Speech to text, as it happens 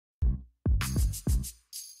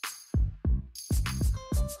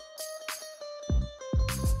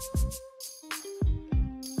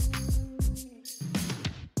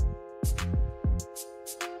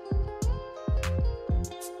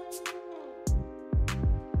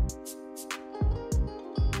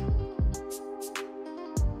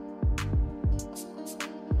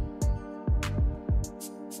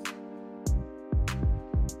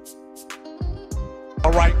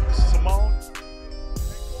All right, Simone.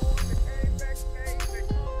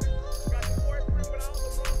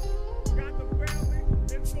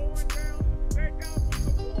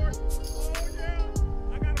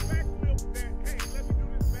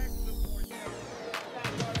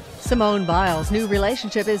 Simone Biles' new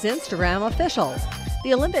relationship is Instagram official.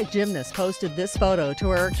 The Olympic gymnast posted this photo to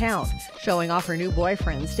her account, showing off her new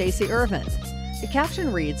boyfriend, Stacey Ervin. The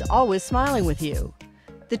caption reads, "Always smiling with you."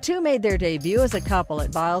 The two made their debut as a couple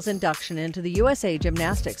at Biles' induction into the USA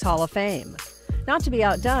Gymnastics Hall of Fame. Not to be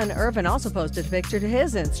outdone, Ervin also posted a picture to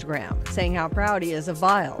his Instagram, saying how proud he is of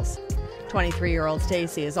Biles. 23-year-old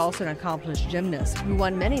Stacey is also an accomplished gymnast who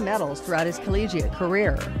won many medals throughout his collegiate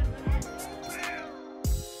career.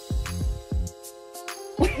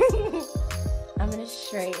 I'm gonna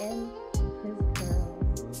straighten his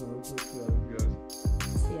curls.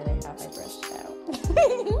 See, I have my brushed out.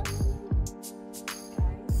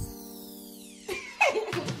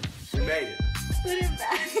 We made it. Put it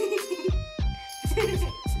back.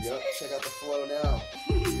 Yep, check out the flow now.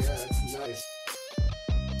 Yeah, that's nice.